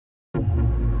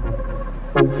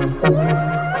Hello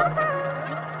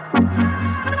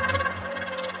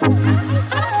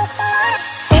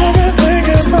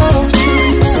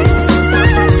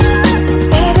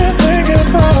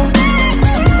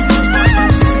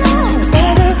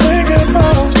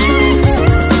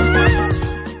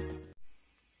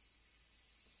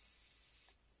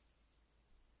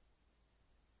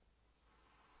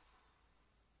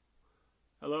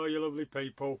you lovely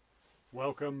people,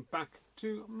 welcome back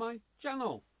to my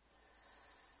channel.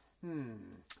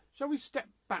 Shall we step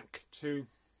back to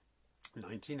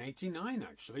 1989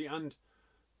 actually, and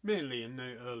mainly in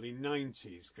the early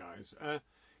 90s guys.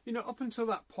 You know, up until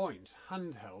that point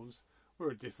handhelds were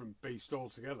a different beast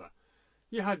altogether.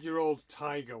 You had your old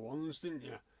Tiger ones, didn't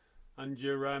you? And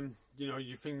your you know,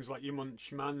 your things like your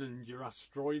Munchman and your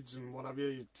Asteroids and what have you,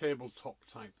 your tabletop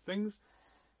type things.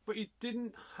 But you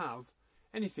didn't have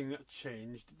anything that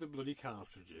changed the bloody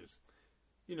cartridges.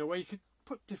 You know, where you could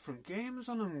put different games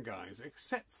on them, guys,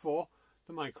 except for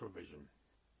the Microvision.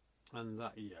 And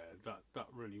that, yeah, that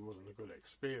really wasn't a good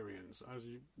experience, as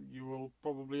you will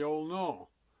probably all know.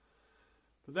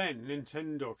 But then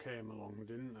Nintendo came along,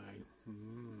 didn't they?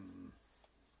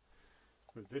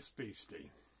 With this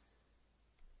beastie.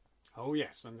 Oh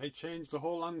yes, and they changed the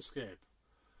whole landscape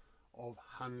of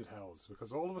handhelds,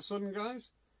 because all of a sudden, guys,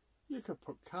 you could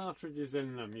put cartridges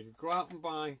in them. You could go out and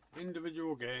buy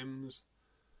individual games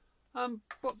and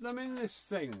put them in this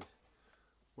thing,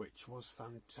 which was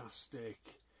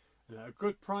fantastic. And at a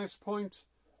good price point,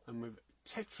 and with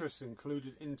Tetris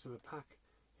included into the pack,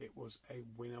 it was a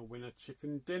winner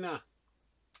chicken dinner.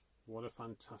 What a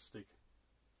fantastic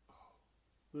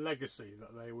legacy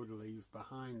that they would leave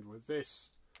behind with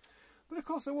this. But of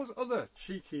course there was other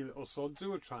cheeky little sods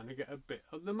who were trying to get a bit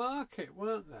of the market,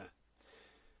 weren't there?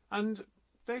 And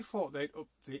they thought they'd up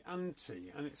the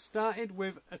ante, and it started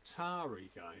with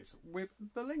Atari, guys, with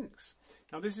the Lynx.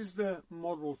 Now this is the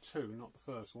Model 2, not the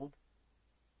first one.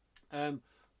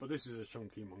 But this is a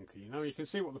chunky monkey. Now you can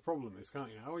see what the problem is,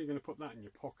 can't you? How are you going to put that in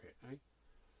your pocket, eh?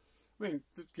 I mean,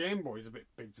 the Game Boy is a bit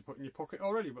big to put in your pocket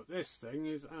already, but this thing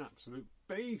is an absolute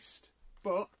beast.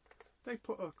 But they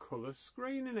put a colour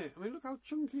screen in it. I mean, look how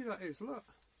chunky that is,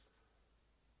 look.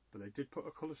 But they did put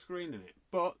a colour screen in it.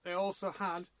 But they also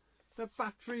had the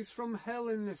batteries from hell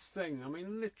in this thing. I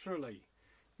mean, literally,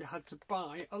 you had to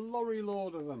buy a lorry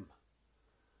load of them.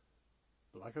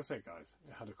 But like I said, guys,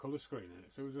 it had a colour screen in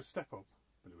it, so it was a step up,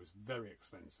 but it was very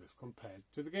expensive compared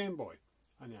to the Game Boy,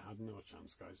 and it had no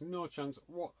chance, guys, no chance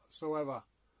whatsoever.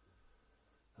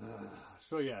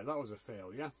 So yeah, that was a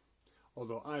failure.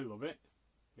 Although I love it,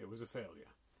 it was a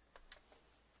failure.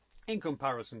 In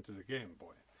comparison to the Game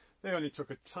Boy, they only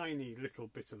took a tiny little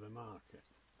bit of the market.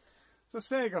 So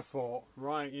Sega thought,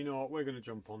 right, you know what, we're going to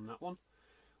jump on that one.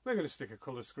 We're going to stick a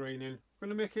colour screen in. We're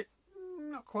going to make it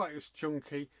not quite as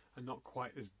chunky and not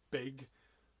quite as big.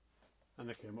 And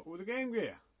they came up with a Game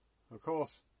Gear. Of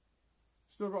course,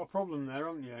 still got a problem there,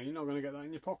 haven't you? You're not going to get that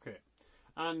in your pocket.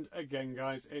 And again,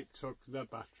 guys, it took the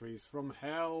batteries from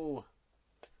hell.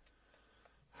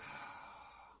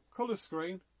 Colour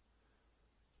screen.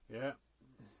 Yeah.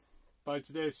 By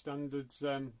today's standards,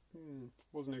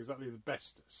 wasn't exactly the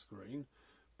best screen,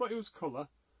 but it was colour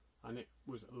and it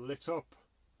was lit up,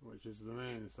 which is the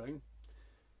main thing.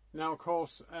 Now, of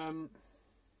course,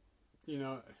 you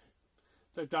know,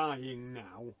 they're dying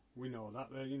now. We know that.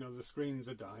 You know, the screens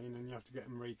are dying, and you have to get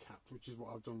them recapped, which is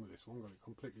what I've done with this one. Got it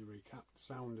completely recapped,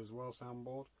 sound as well,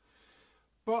 soundboard.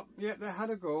 But yeah, they had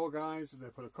a go, guys. They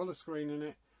put a colour screen in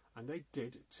it, and they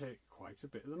did take quite a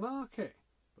bit of the market,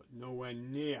 but nowhere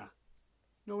near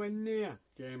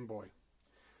Game Boy.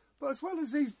 But as well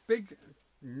as these big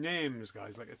names,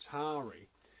 guys, like Atari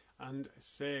and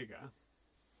Sega,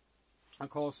 of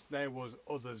course there was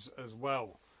others as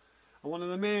well. And one of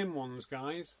the main ones,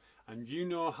 guys, and you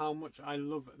know how much I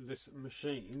love this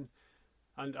machine,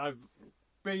 and I've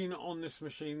been on this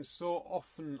machine so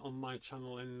often on my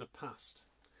channel in the past,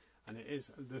 and it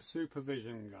is the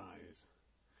Supervision, guys,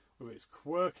 with its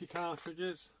quirky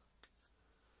cartridges,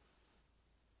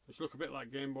 which look a bit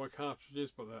like Game Boy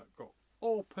cartridges, but they've got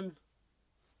open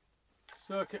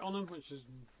circuit on them, which is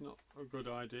not a good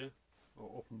idea,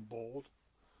 or open board.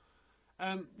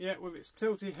 Yeah, with its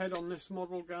tilty head on this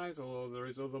model, guys, although there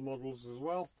is other models as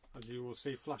well, as you will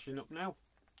see flashing up now.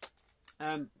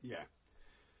 Yeah,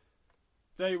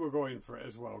 they were going for it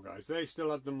as well, guys. They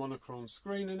still had the monochrome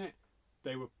screen in it.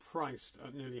 They were priced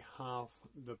at nearly half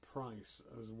the price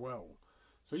as well.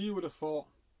 So you would have thought,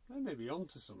 they may be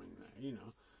onto something there, you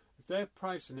know. If they're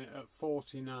pricing it at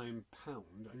 £49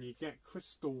 and you get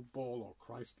Crystal Ball or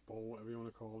Christ Ball, whatever you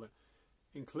want to call it,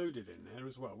 included in there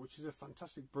as well, which is a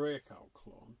fantastic breakout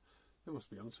clone, they must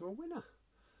be onto a winner.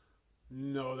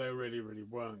 No, they really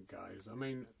weren't, guys. I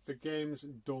mean, the games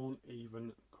don't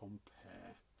even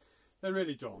compare. They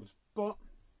really don't. But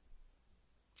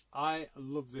I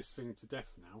love this thing to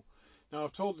death now. Now,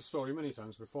 I've told the story many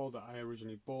times before that I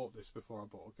originally bought this before I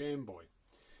bought a Game Boy.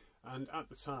 And at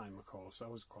the time, of course, I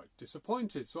was quite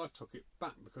disappointed, so I took it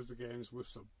back because the games were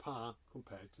subpar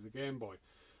compared to the Game Boy.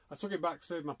 I took it back,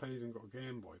 saved my pennies and got a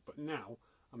Game Boy. But now,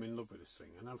 I'm in love with this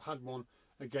thing. And I've had one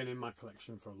again in my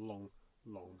collection for a long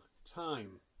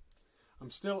time.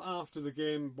 I'm still after the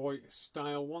Game Boy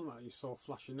style one that you saw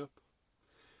flashing up.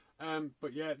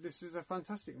 But yeah, this is a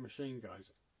fantastic machine,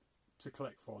 guys, to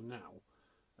collect for now.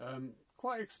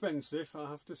 Quite expensive, I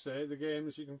have to say. The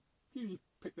games, you can usually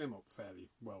pick them up fairly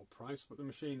well priced, but the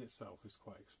machine itself is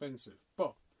quite expensive.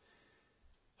 But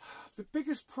the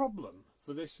biggest problem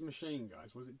for this machine,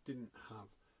 guys, was it didn't have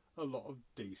a lot of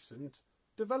decent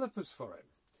developers for it.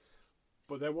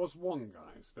 But there was one,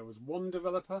 guys. There was one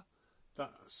developer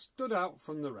that stood out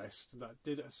from the rest, that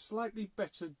did a slightly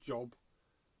better job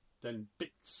than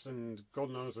Bits and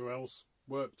God knows who else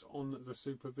worked on the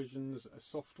Supervision's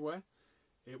software.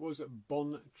 It was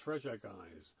Bon Treasure,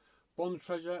 guys. Bon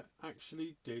Treasure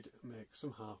actually did make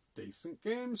some half decent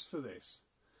games for this.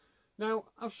 Now,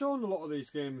 I've shown a lot of these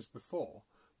games before,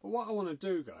 but what I want to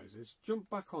do, guys, is jump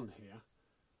back on here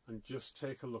and just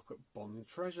take a look at Bon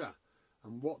Treasure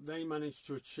and what they managed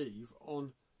to achieve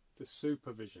on the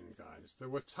Supervision, guys. The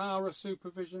Watara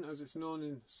Supervision, as it's known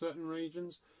in certain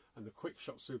regions, and the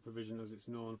Quickshot Supervision, as it's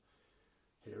known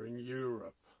here in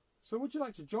Europe. So would you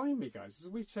like to join me, guys, as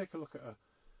we take a look at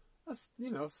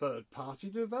a third-party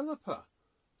developer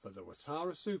for the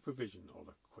Watara Supervision or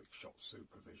the Quickshot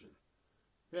Supervision?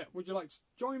 Yeah, would you like to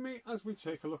join me as we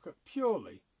take a look at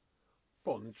purely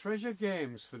Bon Treasure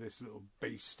games for this little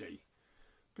beastie?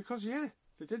 Because, yeah,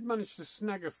 they did manage to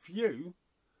snag a few.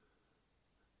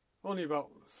 Only about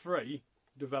 3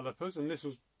 developers, and this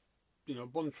was,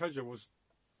 Bon Treasure was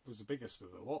the biggest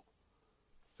of the lot.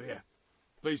 So yeah,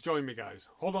 please join me, guys.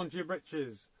 Hold on to your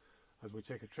britches as we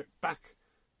take a trip back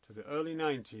to the early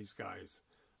 90s, guys,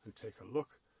 and take a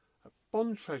look at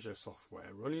Bon Treasure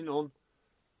software running on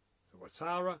the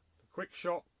Watara, the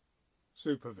Quickshot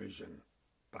Supervision.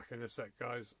 Back in a sec,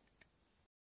 guys.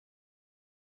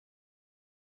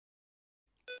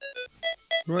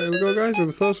 Right, here we go, guys, with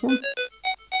the first one.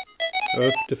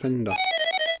 Earth Defender.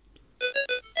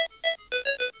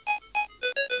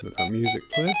 Let that music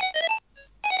play.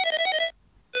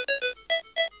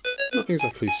 Not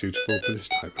exactly suitable for this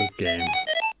type of game,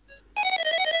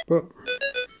 but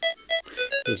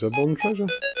it's a Bon Treasure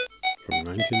from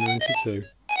 1992.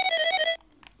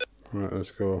 Right,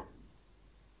 let's go.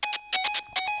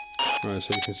 Right,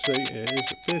 so you can see it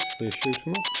is basically a shoot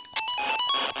 'em up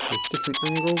with different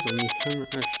angles, and you can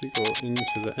actually go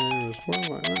into the air as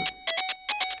well, like that.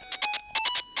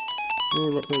 Oh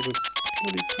look, there's a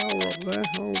bloody tower up there.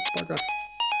 Oh bugger.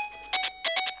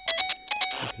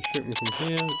 You can shoot them from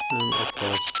here, and of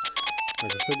course,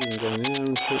 like I said, you can go in the air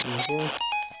and shoot them as well.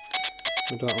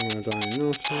 I doubt I'm going to die in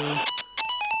no time.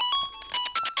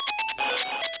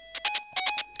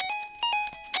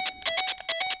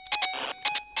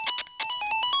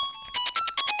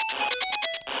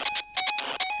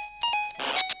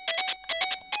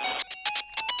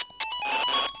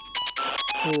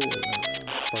 Oh,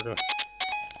 bugger.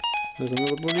 There's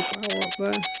another bloody tower up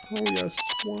there. Oh yes,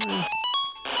 swine.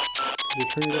 You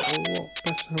can get a lot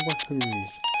better weapons.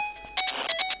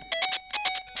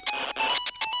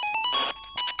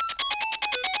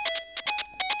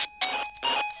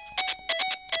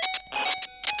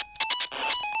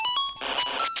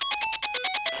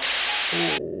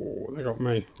 Oh, they got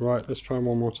me. Right, let's try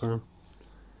one more time.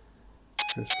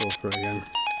 Let's go for it again.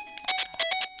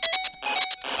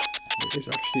 It is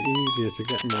actually easier to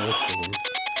get most of them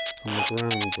on the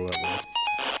ground level.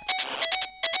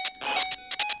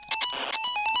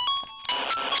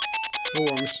 Oh,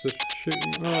 I missed the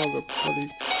shooting. Oh, the bloody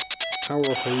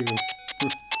power up even.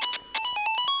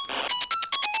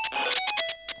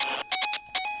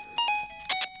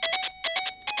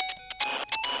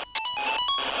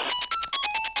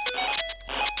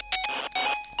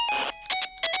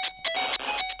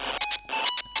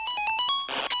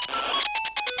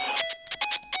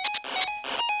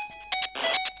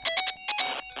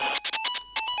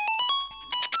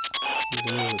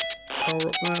 There's another power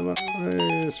up there. Look.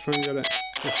 Hey, let's try and get it.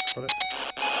 Yes, got it.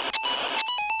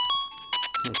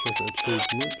 Not sure if it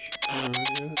achieved much.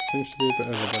 Yeah, seems to be a bit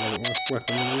of a better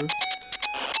weapon anyway.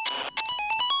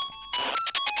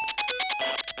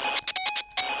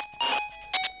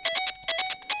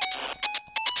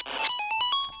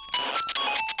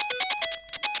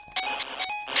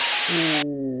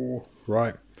 Ooh,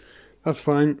 right. That's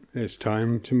fine. It's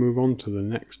time to move on to the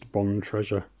next Bond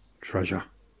treasure.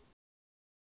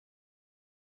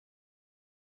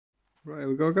 Right, here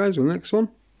we go guys, the next one.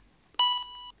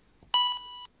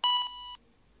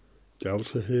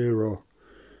 Delta Hero.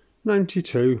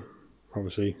 92.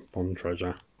 Obviously, Bond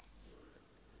treasure.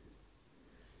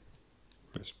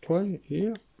 Let's play,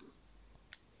 yeah.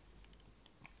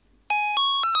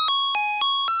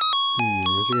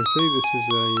 As you can see, this is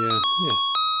a, yeah,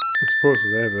 I suppose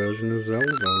their version of Zelda,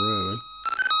 really.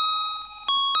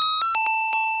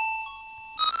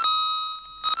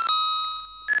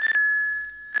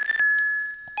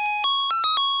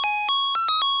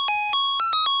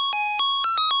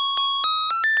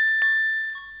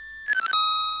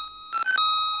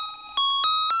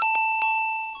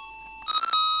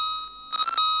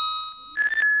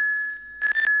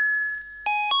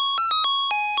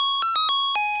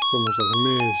 It's almost like a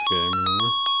maze game in a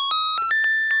way.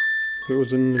 If it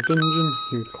was in a dungeon,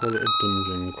 you would call it a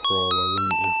dungeon crawler,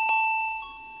 wouldn't you?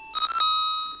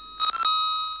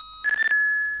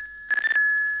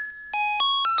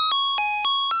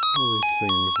 All these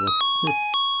things were...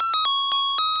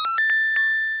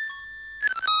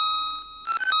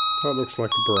 That looks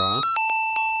like a bra.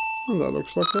 And that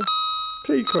looks like a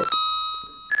teacup.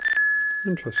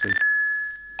 Interesting.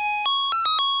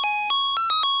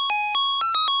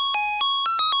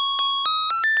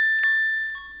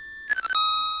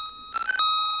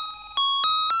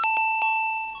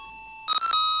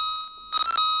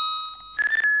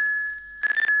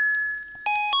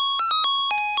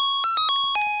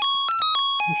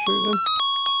 You shoot them?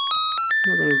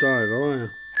 You're not going to die though, are you?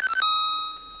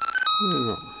 No, you're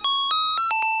not.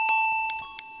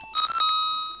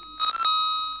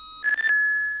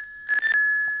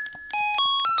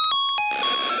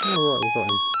 Oh right, we've got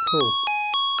him. Cool.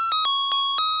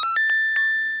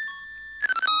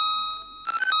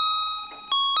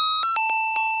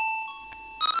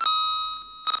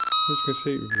 As you can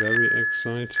see, very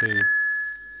exciting.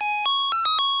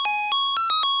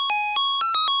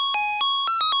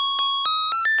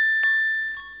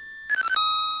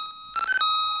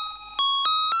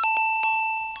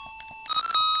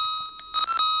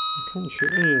 You can't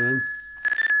shoot any of them.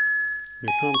 You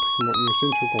can't pick them up, and we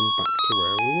seem to have gone back to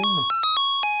where we were.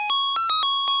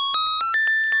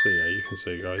 So yeah, you can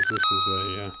see guys, this is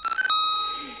a...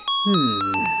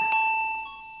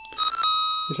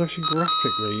 It's actually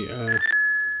graphically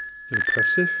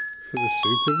impressive for the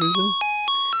Supervision.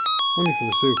 Only for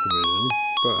the Supervision,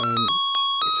 but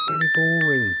it's very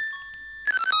boring.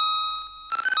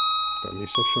 But at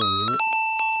least I've shown you it.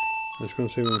 Let's go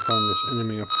and see if we can find this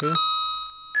enemy up here.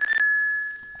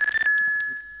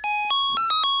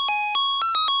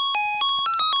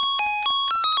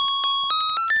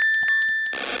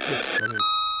 Yes, got him.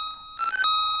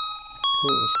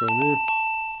 Cool, let's go in there.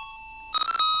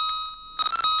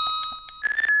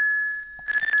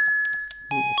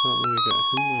 Oh, can't really get him,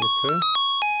 okay.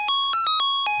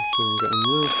 Let's see if we can get him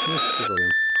now. Yes, we got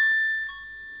him.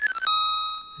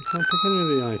 You can't pick any of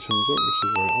the items up, which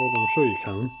is very odd. I'm sure you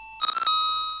can.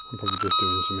 I'm probably just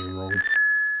doing something wrong.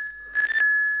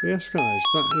 But yes guys,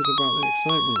 that is about the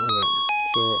excitement of it.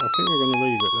 So I think we're going to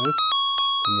leave it there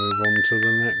and move on to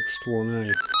the next one,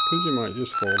 eh? Because you might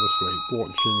just fall asleep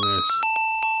watching this.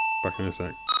 Back in a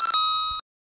sec.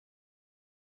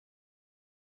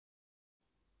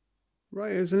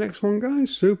 Right, here's the next one guys,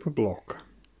 Super Block.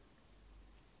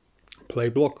 Play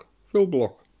block, fill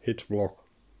block, hit block.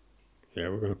 Yeah,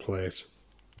 we're going to play it.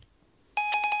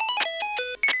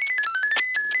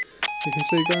 You can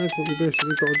see guys what we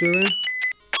basically got to do here.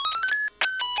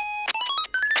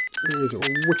 It is a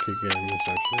wicked game this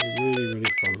actually, really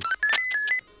really fun.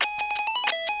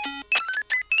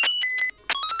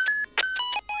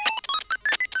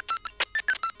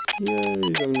 Yeah,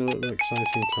 he's having a little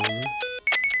exciting time there.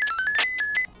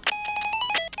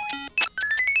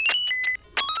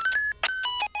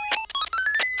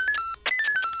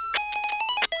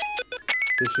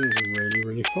 This is really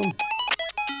really fun.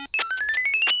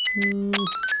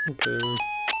 Okay then.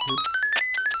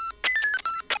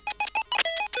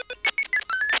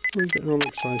 He's getting all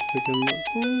excited again.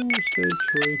 Oh, stage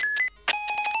 3.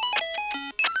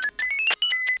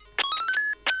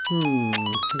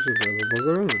 This is a bit of a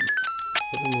bugger, isn't it?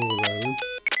 Put them over there then.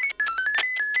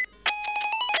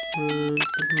 Put them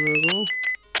there as well.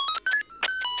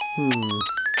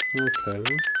 Okay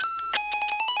then.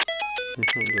 I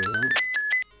can't do that.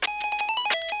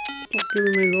 Stop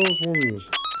giving me those ones.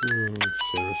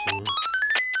 Seriously man.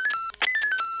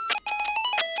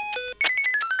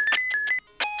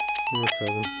 Okay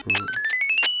then, right.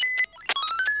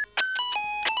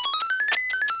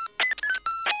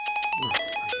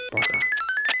 Oh, bugger.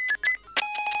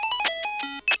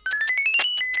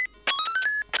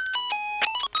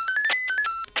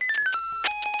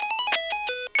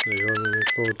 There you go, then they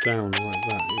go down like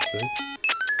that, you see.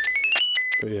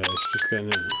 But yeah, it's just getting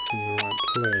it in the right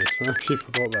place. I actually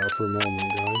forgot that for a moment,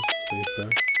 guys, to be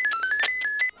fair.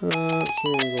 So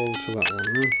we'll go over to that one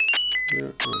now.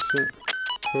 Yeah, that's it.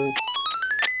 Cool.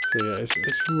 So yeah, it's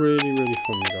really, really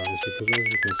fun, guys, because as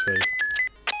you can see,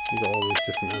 you've got all these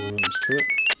different elements to it.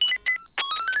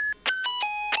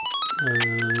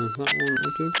 That one, I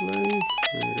do believe.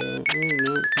 There we go. Oh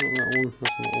no, not that one.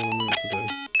 That's not what I meant to do.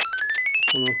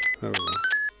 One up. There we go.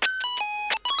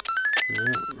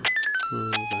 Yeah. And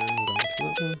then down to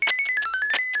that one.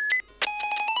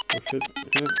 Wicked.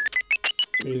 Yeah.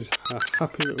 He's a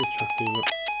happy little chappy, look.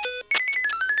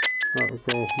 Right, we'll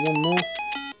go one more.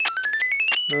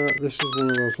 This is one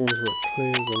of those ones that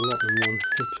clears a lot in one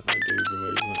hit, I do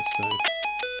believe, let's say.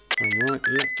 I'm right,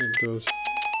 yeah, it does.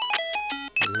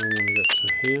 And now I want to get to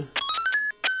here.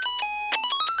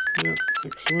 Yeah,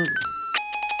 excellent.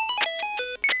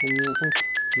 One more up.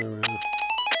 There we are.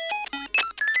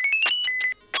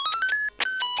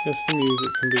 Yes, the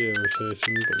music can be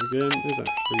irritating, but the game is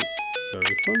actually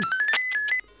very fun.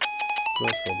 So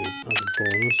that's got to be as a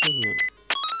bonus, isn't it?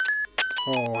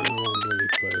 Oh, in the wrong bloody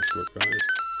place, look guys.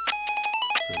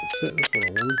 That's it, that's what I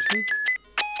wanted.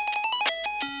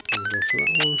 And go to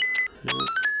that one. Yeah.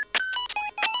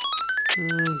 And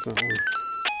that one.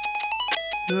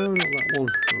 No, not that one.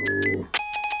 Oh, there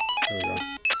we go.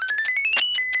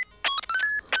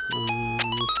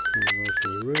 And we'll go to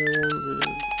the rear one.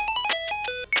 Yeah.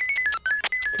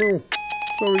 Cool.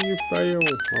 Sorry you fail.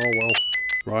 Oh well.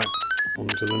 Right, on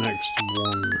to the next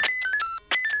one.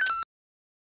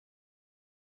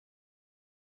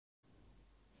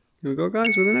 Here we go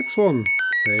guys with the next one.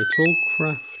 Fatal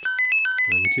Craft.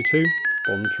 92.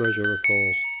 Bond Treasure of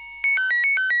course.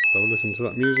 So we'll listen to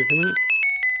that music a minute.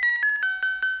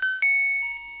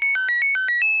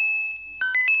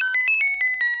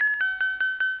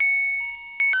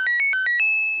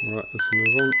 Right, let's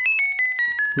move on.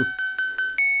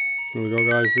 There we go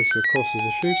guys, this of course is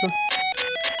a shooter.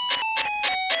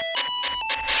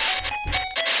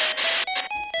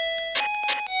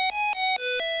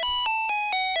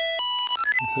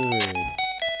 Okay.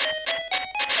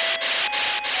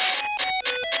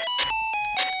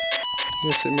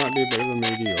 Yes, it might be a bit of a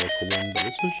mediocre one, but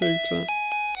it's a shooter.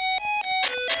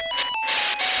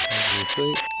 As you can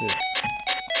see, it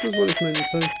does what it's meant to.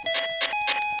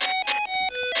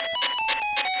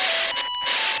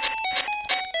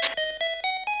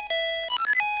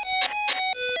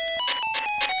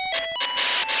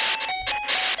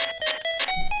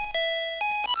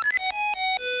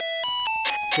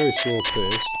 Very slow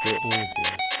paced, but yeah.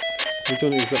 We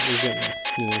don't exactly get,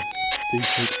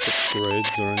 decent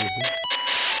upgrades or anything.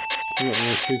 We've got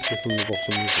no shooter from the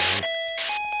bottom as well.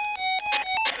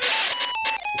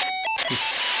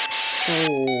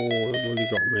 Oh, that bloody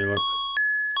got me, look.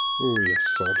 Oh, yes,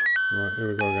 sod. Right, here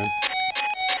we go again.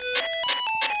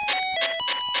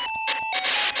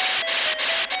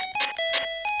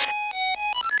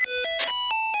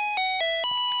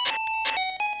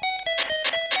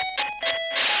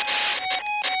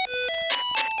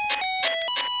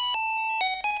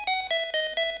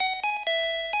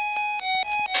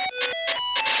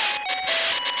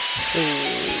 Oh,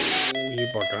 you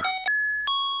bugger.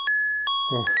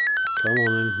 Oh, come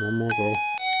on in, one more go.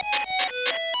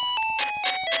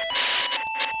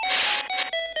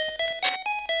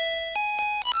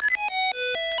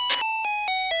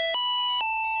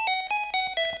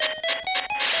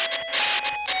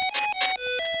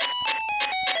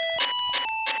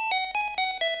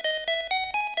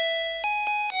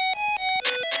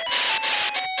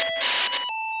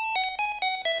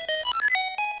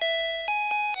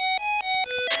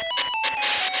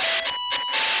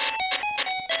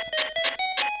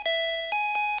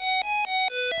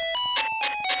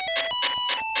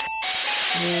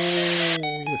 Oh,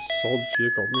 you sods, you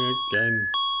got me again.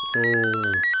 Oh.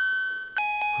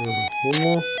 One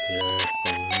more? Yeah,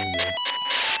 fine, one more.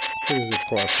 This is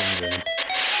quite a fun game.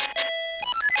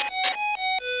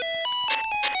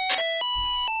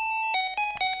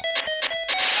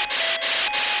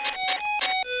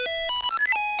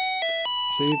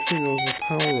 So you'd think those were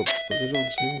power-ups, but they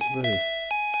don't seem to be.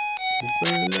 Which is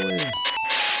very annoying.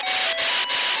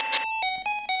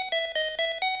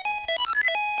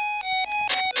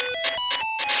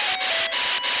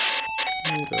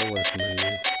 Get away from me, you.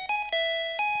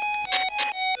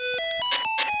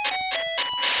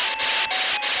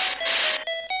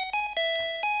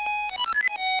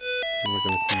 And we're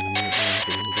going to come in there and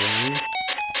get in the ground.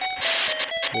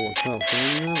 Oh, what's that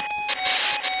thing now?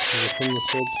 They're from the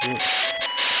swords, look.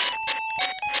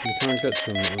 You can't get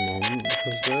to them at the moment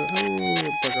because they're... Oh,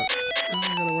 bugger. Oh,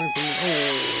 get away from me.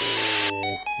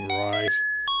 Oh, right.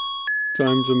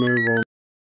 Time to move on.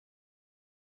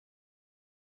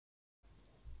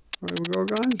 Right, we go,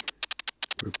 guys.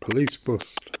 With police bust.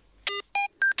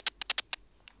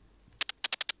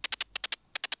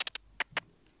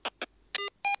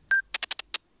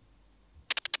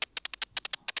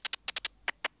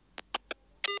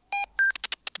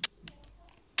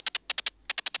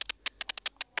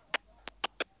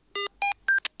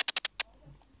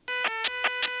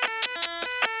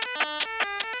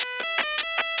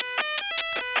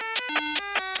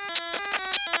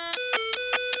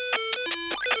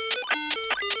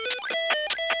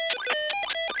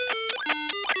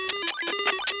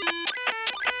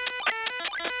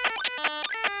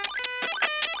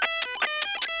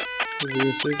 As you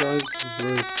can see, guys, this is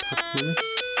very Pac-Man.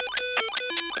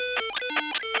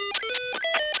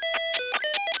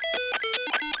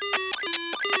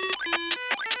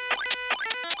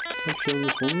 I've shown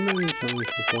this one many times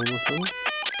before, my friend.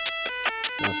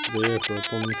 You have to be here for a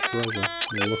bond treasure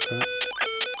to look at.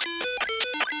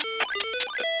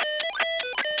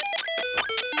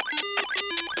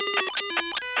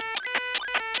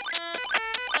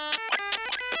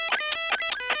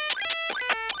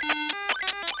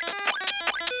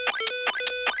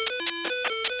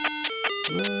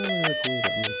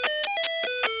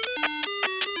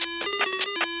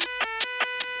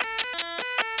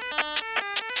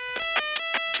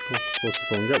 Supposed to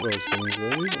go and get those things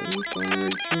really, but at least I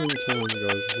reach you in time,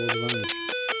 guys, before they vanish.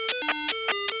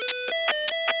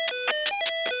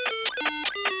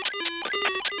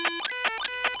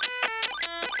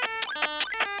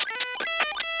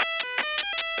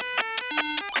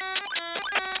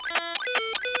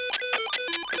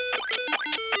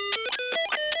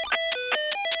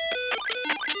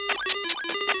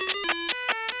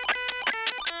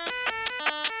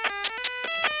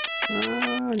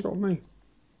 Ah, got me.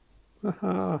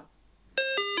 Haha.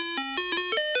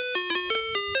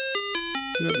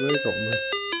 Yep, they got me.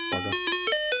 Bugger.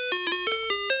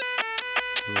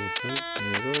 Okay,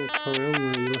 there we go. Carry on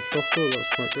where you left off though, that's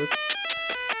quite good.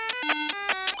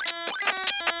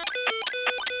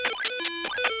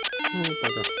 Oh,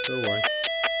 bugger. Go away.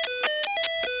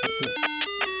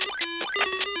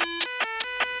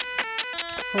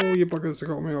 Oh, you buggers have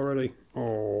got me already.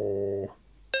 Oh,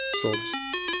 sods.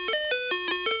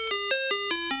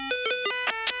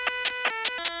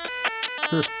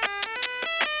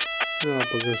 Ah,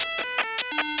 buggers.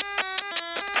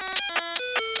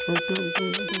 Oh, go, go,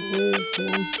 go, go. Oh, come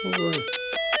on, over there.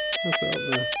 That's it up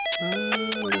there. Ah,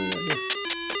 they're gonna get you.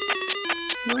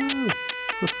 No!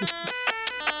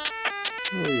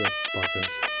 Oh, you buggers.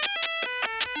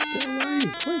 Get away,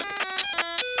 quick!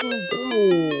 Oh, go!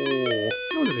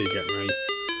 How did he get me?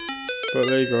 But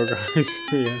there you go, guys.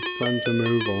 Yeah, time to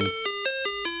move on.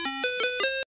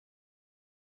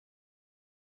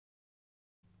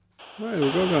 Right, here we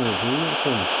go, guys. Next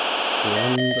one.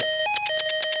 Grand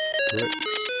Prix.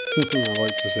 I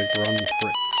like to say Grand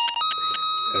Prix.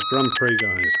 Grand Prix,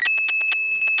 guys.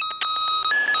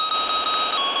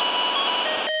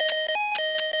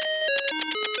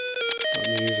 That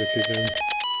music again.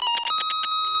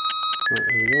 Right,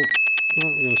 here we go. Right,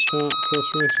 we're going to start first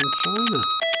race in China.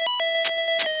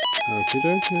 Okie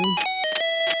dokie.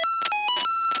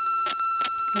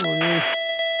 Come on, you.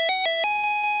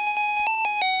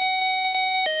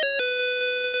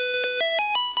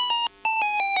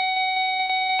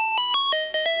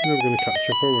 We're never going to catch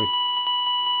up, are we?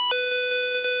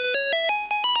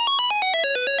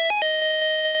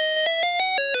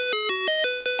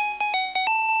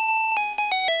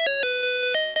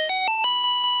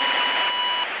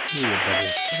 Oh, you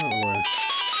buddies. Get out of the way.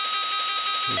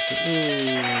 Oh,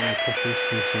 pushing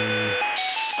something.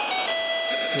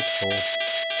 That's cool.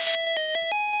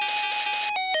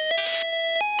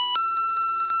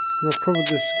 I've covered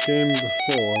this game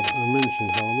before. I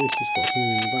mentioned how at least it's got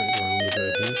something in the background a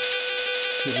bit here.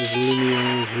 It was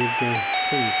linear with the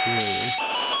pink, really.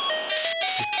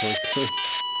 It's quite good.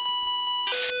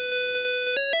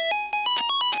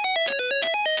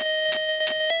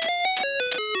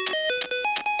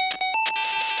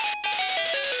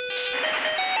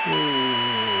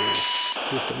 Oh,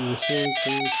 keep it in the side,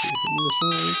 guys. Keep it in the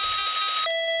side.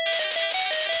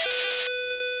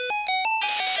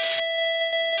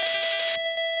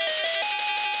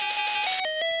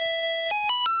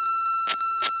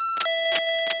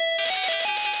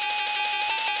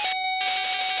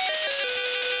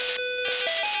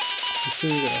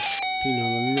 Soon get, you know,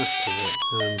 the knack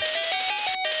of it.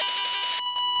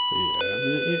 yeah, I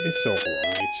mean, it's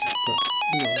alright, but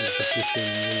not exactly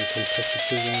seeing many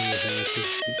competitors or anything, because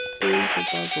you just do the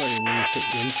bad way and then you hit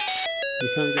them. You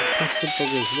can't get past the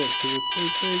buggers, look, because they're too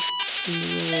big in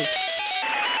the road.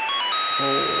 Oh,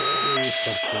 he's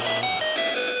fast like that.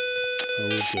 Oh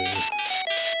dear.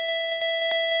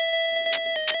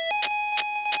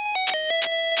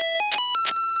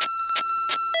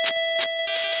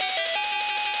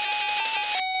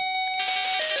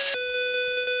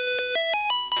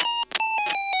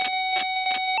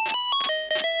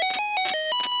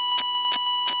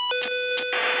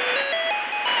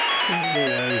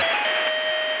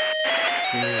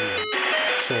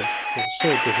 It's so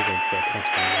difficult to get past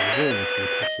them, it's almost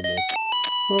impossible.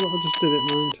 Well, I just did it,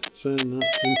 mind, saying that,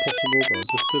 impossible, but I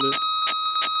just did it.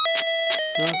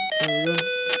 Ah, there we go,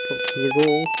 got to the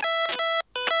goal.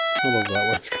 I love that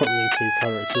where it's got really two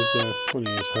characters there,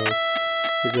 funny as hell.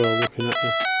 The girl looking at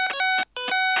you.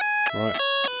 Right,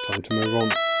 time to move on.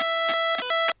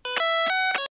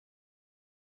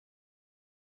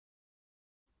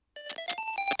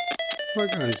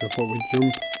 Right guys, I thought we'd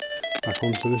jump back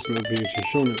onto this little beauty,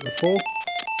 shown it before,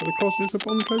 but of course it's a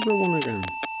Bond Treasure one again.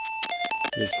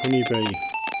 It's Honeybee.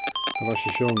 I've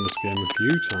actually shown this game a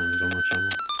few times on my channel,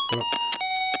 but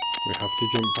we have to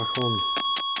jump back on.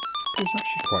 It's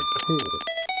actually quite cool,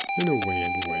 in a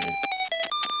weird way.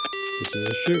 This is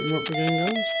a shoot 'em up again,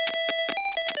 guys.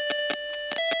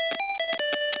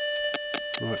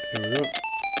 Right, here we go.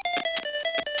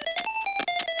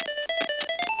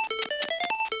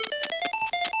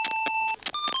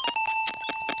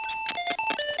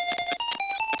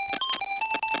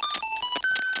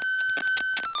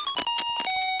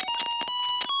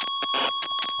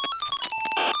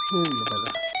 Oh, you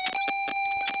bugger.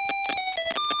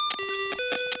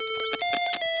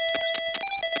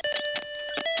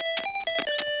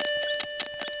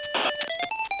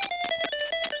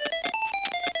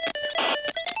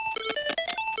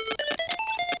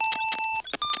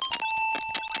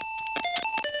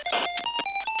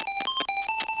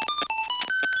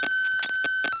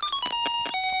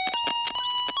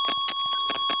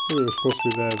 Well, it was supposed to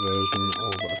be their version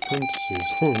of a fantasy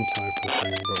zone type of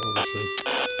thing, but obviously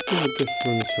with a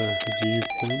different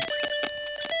viewpoint.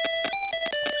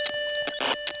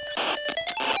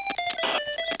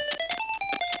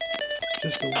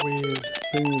 Just the weird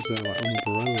things there, like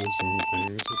umbrellas and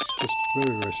things. It's just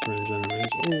very, very strange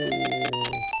enemies.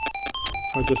 Oh,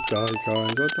 I just died,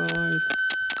 guys. I died.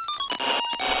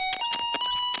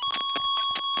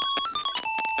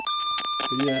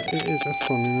 But yeah, it is a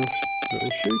fun enough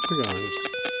little shooter, guys.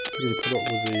 You can put up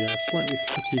with the slightly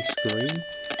flicky screen.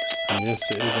 And yes,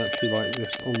 it is actually like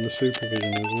this on the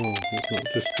Supervision as well. It's not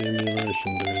just the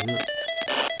emulation doing that.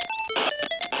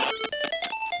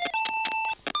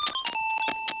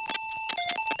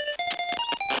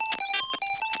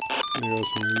 There are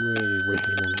some really weird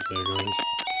ones there, guys.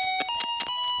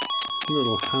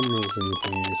 Little hammers and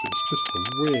things. It's just the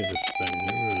weirdest thing.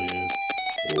 It really is.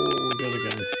 Oh, dead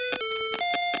again.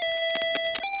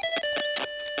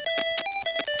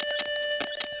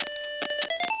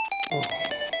 Oh,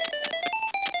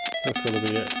 that's gotta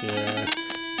be it. Yeah.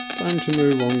 Time to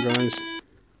move on, guys.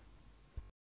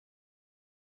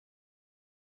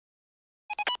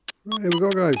 Right, here we go,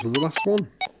 guys, with the last one.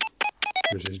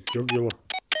 This is Jugular.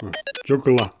 Oh,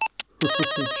 Jugular.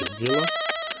 Jugular?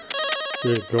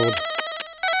 Dear God.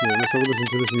 Yeah, let's have a listen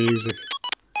to this music.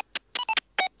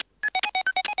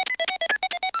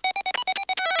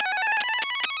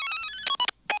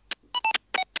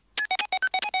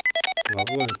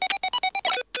 Lovely.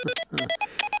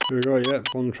 Here we go, yeah,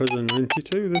 Bond Treasure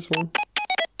 92, this one.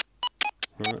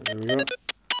 Right, here we go.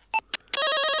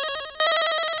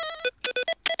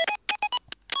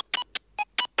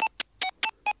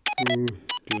 Ooh,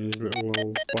 doing his little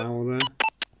old bow there.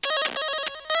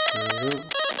 There we go.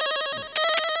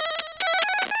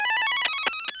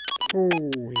 Oh,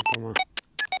 you bummer.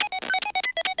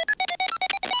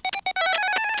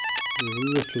 You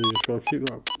literally just got to keep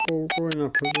that ball going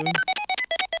up, I presume.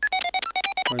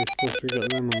 How are you supposed to get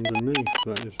them underneath?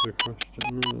 That is the question,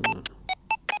 isn't it?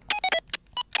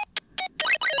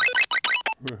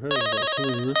 Well, hey, you got some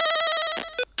in there.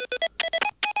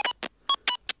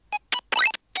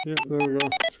 Yeah, there we go.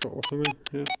 It's got what I mean.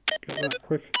 Yeah, get that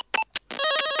quick.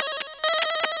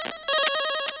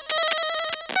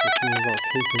 Just think about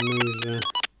keeping these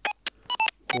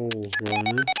balls going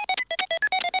in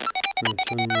and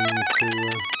turn them into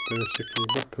basically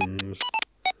weapons.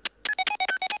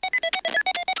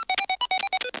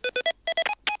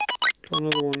 Got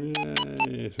another one, yay!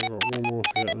 So we've got one more to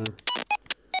get there.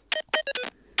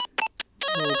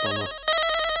 Oh, bummer.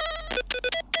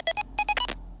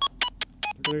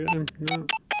 Can I get him? No.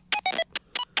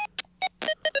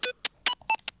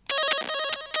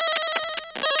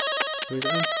 Can we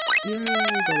get him? Yeah, we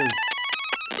got him.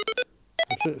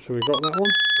 That's it, so we got that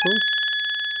one. Cool.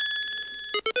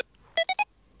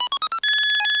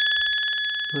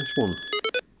 Nice one.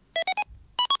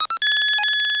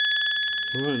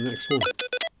 Alright, next one.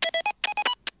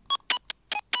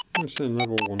 I'm saying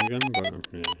level 1 again, but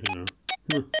yeah, you know.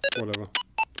 Whatever.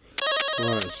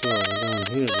 Right, so we're down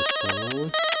here this time, are we?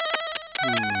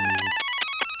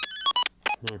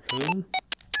 Okay.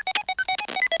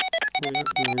 Oh, yeah,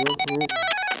 there we go. Oh.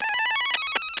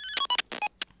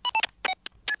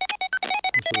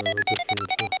 That's a bit of a different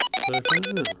take,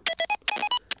 isn't it?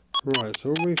 Right, so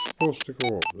are we supposed to go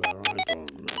up there? I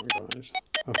don't know, guys.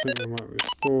 I think we might be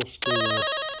supposed to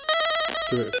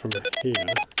do it from here.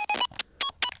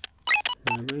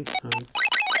 Maybe. I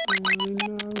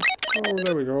know. Oh,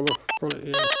 there we go. Look, got it.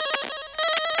 Yes.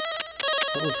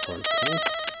 That was quite cool.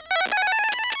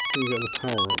 Can get the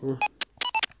power up there.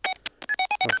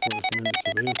 That's what it's meant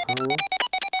to be. Power up.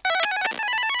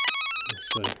 Let's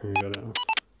see if we can get it up.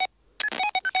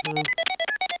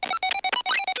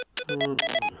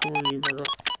 How many have I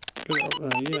got? Get it up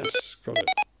there. Yes, got it.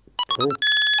 Cool.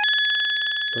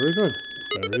 Very good.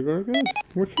 Very, very good.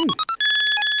 Wicked.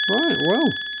 Right, well.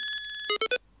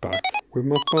 Back with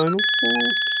my final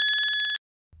thoughts.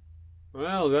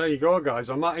 Well, there you go, guys.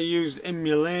 I might have used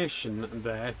emulation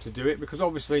there to do it, because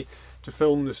obviously to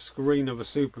film the screen of a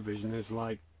Supervision is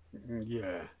like,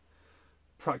 yeah,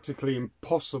 practically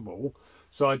impossible.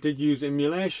 So I did use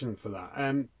emulation for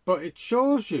that. But it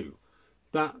shows you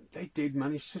that they did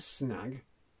manage to snag,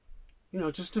 you know,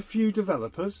 just a few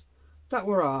developers that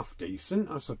were half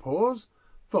decent, I suppose,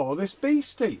 for this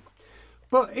beastie.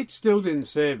 But it still didn't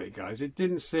save it, guys. It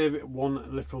didn't save it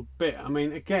one little bit. I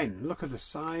mean, again, look at the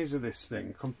size of this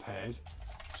thing compared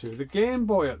to the Game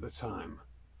Boy at the time.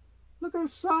 Look at the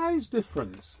size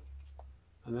difference.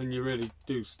 And then you really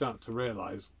do start to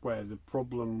realise where the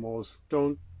problem was,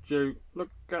 don't you?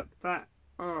 Look at that.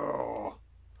 Oh.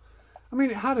 I mean,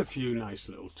 it had a few nice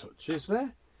little touches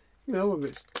there. You know, with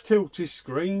its tilty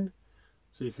screen.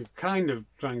 So you could kind of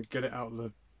try and get it out of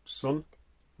the sun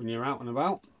when you're out and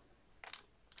about.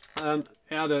 It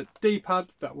had a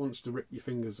D-pad that wants to rip your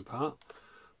fingers apart,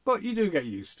 but you do get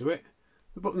used to it.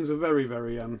 The buttons are very,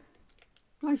 very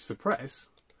nice to press,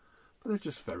 but they're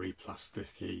just very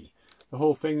plasticky. The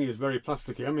whole thing is very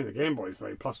plasticky. I mean, the Game Boy is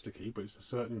very plasticky, but it's a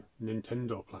certain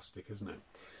Nintendo plastic, isn't it?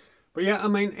 But yeah, I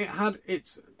mean, it had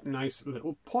its nice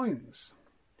little points,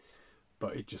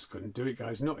 but it just couldn't do it,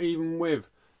 guys. Not even with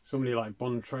somebody like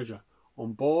Bond Treasure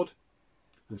on board,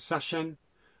 and Sashen,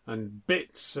 and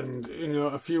Bits, and, you know,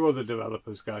 a few other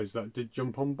developers, guys, that did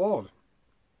jump on board.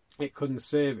 It couldn't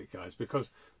save it, guys,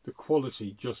 because the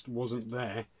quality just wasn't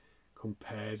there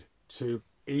compared to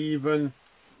even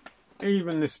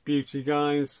this beauty,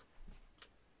 guys.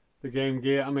 The Game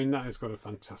Gear, I mean, that has got a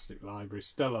fantastic library,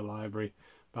 stellar library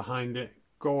behind it,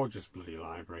 gorgeous bloody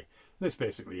library. And it's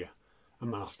basically a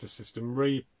Master System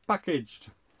repackaged,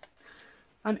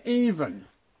 and even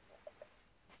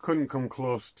couldn't come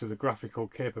close to the graphical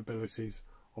capabilities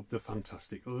of the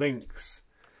fantastic Lynx.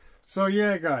 So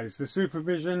yeah, guys, the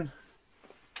Supervision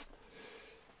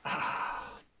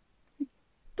it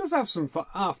does have some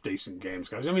half decent games,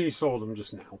 guys. I mean, you saw them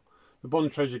just now. The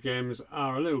Bond Treasure games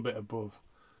are a little bit above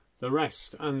the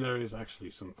rest, and there is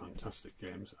actually some fantastic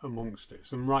games amongst it,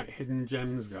 some right hidden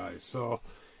gems, guys. So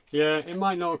yeah, it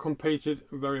might not have competed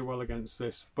very well against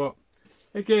this, but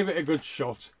it gave it a good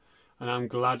shot, and I'm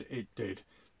glad it did,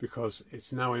 because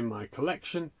it's now in my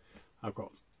collection. I've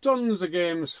got tons of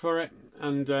games for it,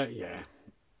 and yeah,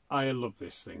 I love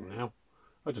this thing now.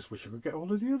 I just wish I could get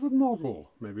all of the other model,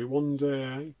 maybe one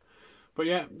day. But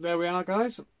yeah, there we are,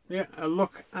 guys. Yeah, a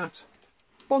look at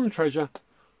Bond Treasure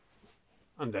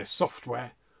and their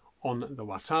software on the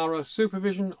Watara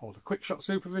Supervision, or the Quickshot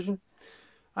Supervision.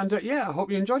 And yeah, I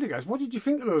hope you enjoyed it, guys. What did you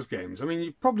think of those games? I mean,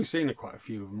 you've probably seen quite a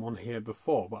few of them on here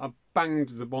before, but I banged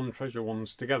the Bond Treasure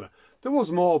ones together. There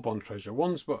was more Bond Treasure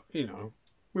ones, but, you know,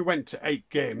 we went to 8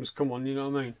 games. Come on, you know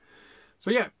what I mean?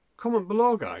 So yeah, comment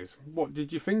below, guys. What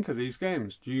did you think of these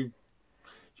games? Do you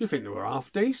think they were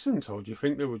half decent, or do you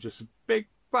think they were just big,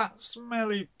 fat,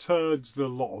 smelly turds, the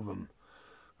lot of them?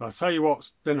 But I'll tell you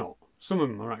what, they're not. Some of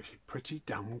them are actually pretty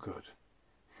damn good.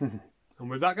 And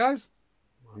with that, guys,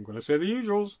 I'm going to say the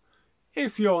usuals.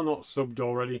 If you're not subbed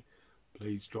already,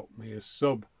 please drop me a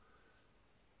sub.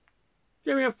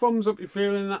 Give me a thumbs up if you're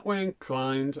feeling that way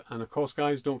inclined. And of course,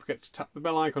 guys, don't forget to tap the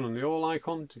bell icon and the all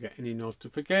icon to get any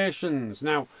notifications.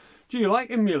 Now, do you like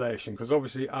emulation? Because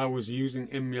obviously I was using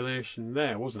emulation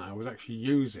there, wasn't I? I was actually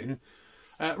using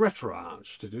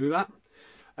RetroArch to do that.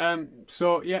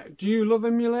 So yeah, do you love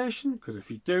emulation? Because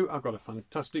if you do, I've got a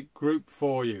fantastic group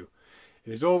for you.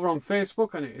 It is over on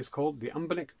Facebook and it is called the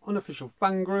Ambernick Unofficial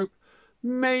Fan Group.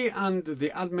 Me and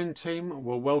the admin team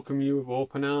will welcome you with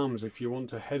open arms if you want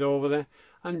to head over there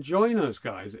and join us,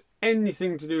 guys.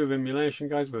 Anything to do with emulation,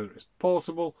 guys, whether it's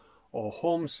portable or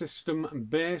home system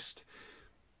based.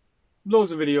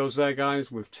 Loads of videos there,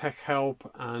 guys, with tech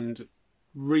help and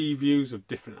reviews of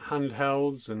different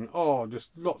handhelds and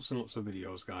just lots and lots of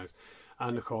videos, guys.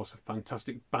 And of course, a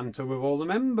fantastic banter with all the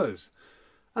members.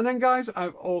 And then, guys,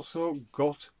 I've also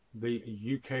got the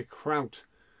UK Kraut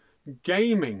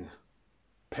gaming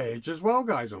page as well,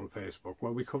 guys, on Facebook,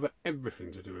 where we cover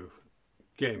everything to do with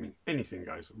gaming, anything,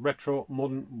 guys, retro,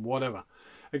 modern, whatever.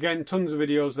 Again, tons of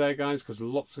videos there, guys, because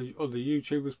lots of other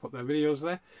YouTubers put their videos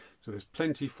there, so there's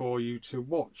plenty for you to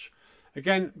watch.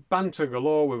 Again, banter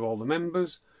galore with all the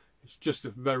members. It's just a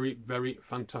very, very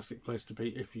fantastic place to be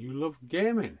if you love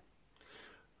gaming.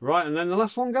 Right, and then the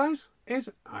last one, guys, is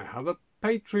I have a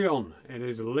Patreon. It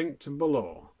is linked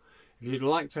below. If you'd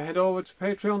like to head over to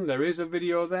Patreon, there is a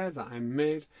video there that I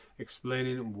made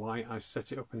explaining why I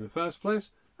set it up in the first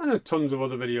place, and there are tons of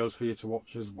other videos for you to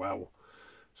watch as well.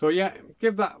 So yeah,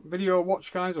 give that video a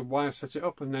watch, guys, of why I set it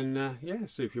up, and then yeah,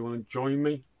 see if you want to join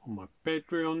me on my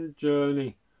Patreon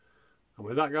journey. And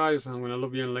with that, guys, I'm going to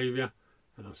love you and leave you,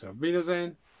 and I'll say auf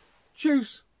Wiedersehen,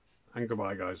 tschüss, and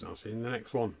goodbye, guys, and I'll see you in the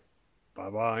next one.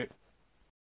 Bye bye.